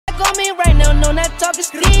on me right now, no, not talking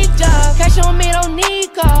Steve Jobs. Cash on me, don't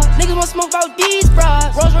need cars. Niggas want smoke about these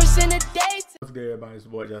bras. Rolls Royce in the day. What's good, everybody? It's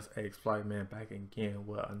your boy JesserTheLazer, man, back again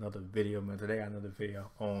with another video, man. Today I got another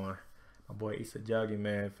video on my boy Jigga,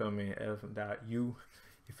 man. Feel me? Elephant.u. You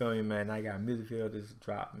feel me, man? I got a music video just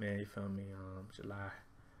dropped, man. You feel me? July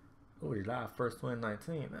 1st,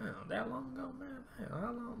 2019. Damn, that long ago, man. Damn, how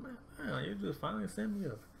long, man? Damn, you just finally sent me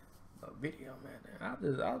a video, man. I thought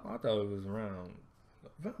it was around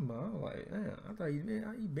November. I was like, damn, I thought you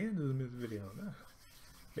been to the music video. Nah.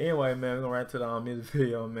 But anyway, man, we're gonna right to the music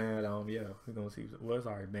video, man. Yeah, we're gonna see. Well, it's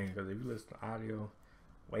already been, because if you listen to audio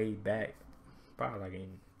way back, probably like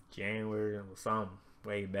in January or something,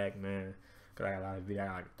 way back, man. Cause I got a lot of videos, I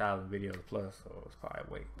got like 1,000 videos plus, so it's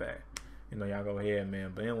probably way back. You know, y'all go ahead,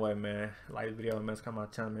 man. But anyway, man, like the video, man. Come on my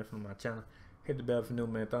channel, man. From my channel, hit the bell for new,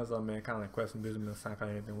 man. Thumbs up, man. Kind of like question, business, man. Sign,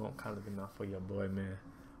 anything won't kind of enough for your boy, man.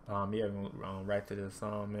 Yeah, we're gonna right to this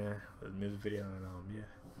song, man. The music video, and yeah.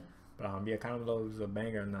 But yeah, comment below if it's a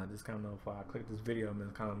banger or not. Just comment below before I click this video,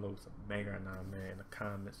 man. Comment below if it's a banger or not, man. In the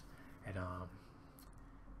comments, and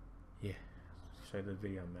yeah, share the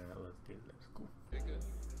video, man. Let's get it. Let's go.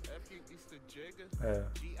 Yeah.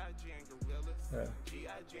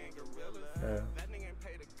 That nigga ain't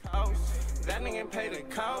pay the cost. That nigga ain't pay the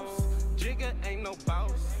cost. Jigga ain't no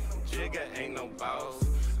boss. Jigga ain't no boss.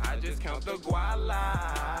 I just count the guala.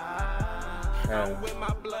 I'm with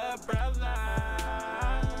my blood brothers.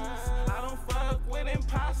 I don't fuck with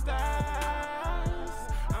imposters.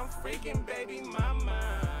 I'm freaking baby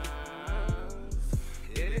mamas.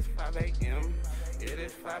 It is 5 a.m. It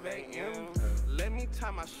is 5 a.m. Let me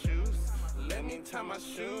tie my shoes. Let me tie my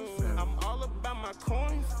shoes. I'm all about my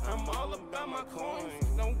coins. I'm all about my coins.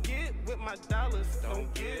 Don't get with my dollars.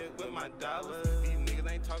 Don't get with my dollars. These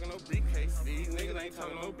niggas ain't talking no briefcase. These niggas ain't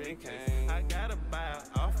talking no briefcase. I gotta buy an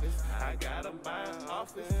office. I gotta buy an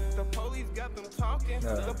office. The police got them talking.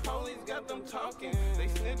 The police got them talking. They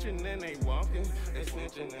snitching and they walking. They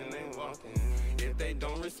snitching and they walking. If they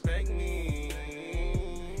don't respect me,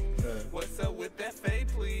 what's up with that fade,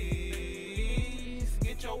 please?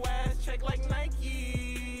 Get your ass checked like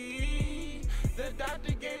Nike. The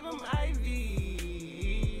doctor gave him IV.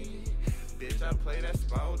 Bitch, I play that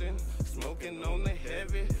Spalding, smoking on the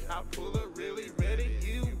heavy. I pull it really ready.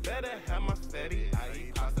 You better have my fatty. I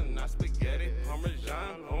eat pasta, not spaghetti.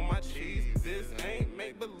 Parmesan on my cheese. This ain't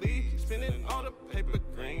make believe. Spinning all the paper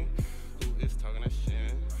green. Who is talking that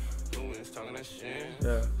shit? Who is talking that shit?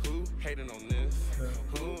 Yeah. Who hating on this?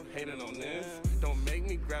 Who hating on this? Don't make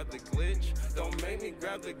me grab the glitch. Don't make me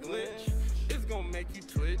grab the glitch. It's gonna make you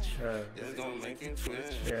twitch. It's gonna make you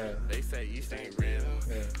twitch. They say East ain't real.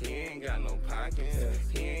 He ain't got no pockets.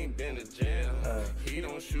 He ain't been to jail. He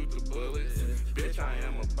don't shoot the bullets. Bitch, I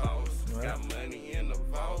am a boss. Got money in the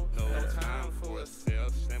vault. No time for a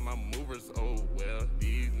sales. And my movers, oh well.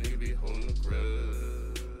 These niggas be holding the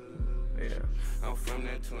grudge. I'm from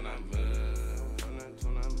that tuna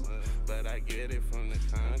mud, but I get it from the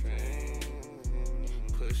country.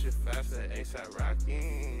 Push it faster, ASAP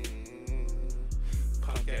rocking.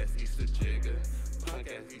 Punk ass Easter Jigga, punk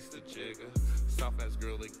ass Easter Jigga. Soft ass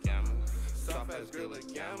girl at Gamma, soft ass girl at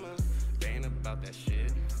Gamma. They ain't about that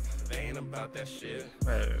shit. They ain't about that shit.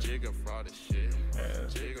 Jigga fraud is shit.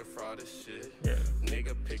 Jigga fraud is shit.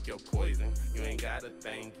 Nigga, pick your poison. You ain't gotta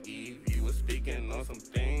thank Eve. You was speaking on some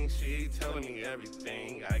things. She telling me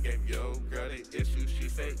everything. I gave yo girl the issue. She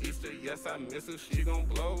say Easter, yes I miss her. She gon'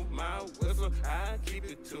 blow my whistle. I keep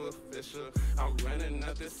it too official. I'm running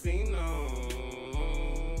out the casino.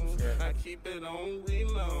 I keep it on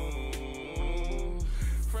reload.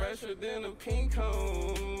 Fresher than a pink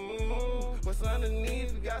cone. What's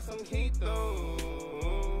underneath got some heat though.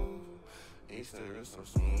 Easter is so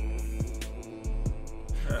smooth.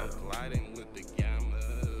 I'm gliding with the gamma.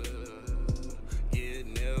 Get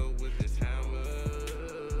nailed with this hammer.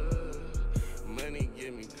 Money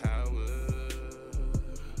give me power.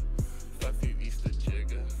 Fuck you Easter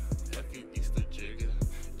Jigga. Fuck you Easter Jigga.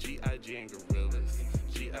 G.I.G. and gorillas.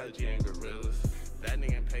 G.I.G. and gorillas. That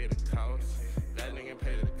nigga pay the cost. That nigga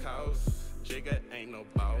pay the cost. Jigga ain't no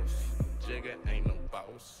boss. Jigga ain't no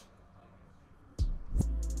boss.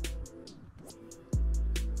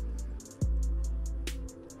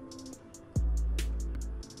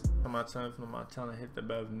 From my channel, hit the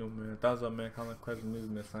bell for new, man. Thumbs up, man. Comment, question, news,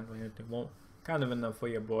 man. Sign, anything won't kind of enough for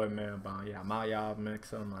your boy, man. But yeah, I'm out, y'all, man.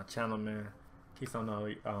 Keep on my channel, man. Keep on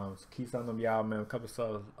them, y'all, man. A couple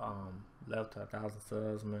subs left to 1,000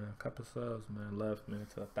 subs, man. A couple subs, man, left, man,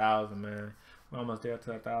 to 1,000, man. We're almost there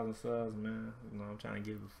to 1,000 subs, man. You know, I'm trying to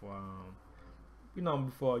get it before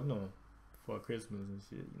before Christmas and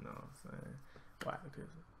shit. You know what I'm saying? Why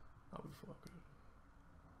Christmas? Not before Christmas.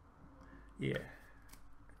 yeah.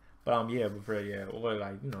 But yeah, but for or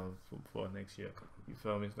like, you know, for next year. You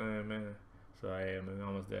feel me saying, man? So yeah, man, we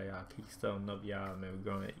almost there, y'all. Keep stepping up, y'all, man.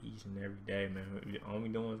 We're growing each and every day, man. All we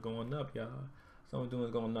doing is going up, y'all. All we doing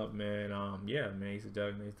is going up, man. Yeah, man, he's a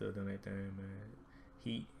jug, man. He's still doing that thing, man.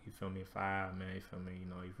 Heat, you feel me? Fire, man. You feel me? You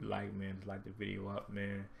know, if you like, man, just like the video up,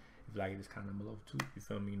 man. If you like it, just comment below too. You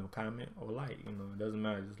feel me? You know, comment or like. You know, it doesn't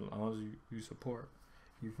matter. Just as long as you support.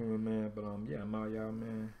 You feel me, man? But yeah, I'm out, y'all,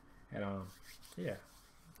 man. And yeah.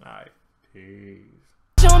 Alright, peace.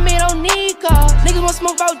 On me, don't need cars. Niggas wanna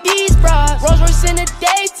smoke out these bras. Rolls Royce in the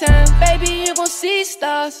daytime, baby, you gon' see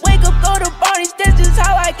stars. Wake up, go to parties, that's just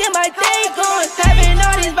how I get my day going. Having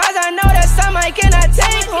all these vibes, I know that's something I cannot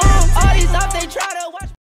take home. All these off, they try to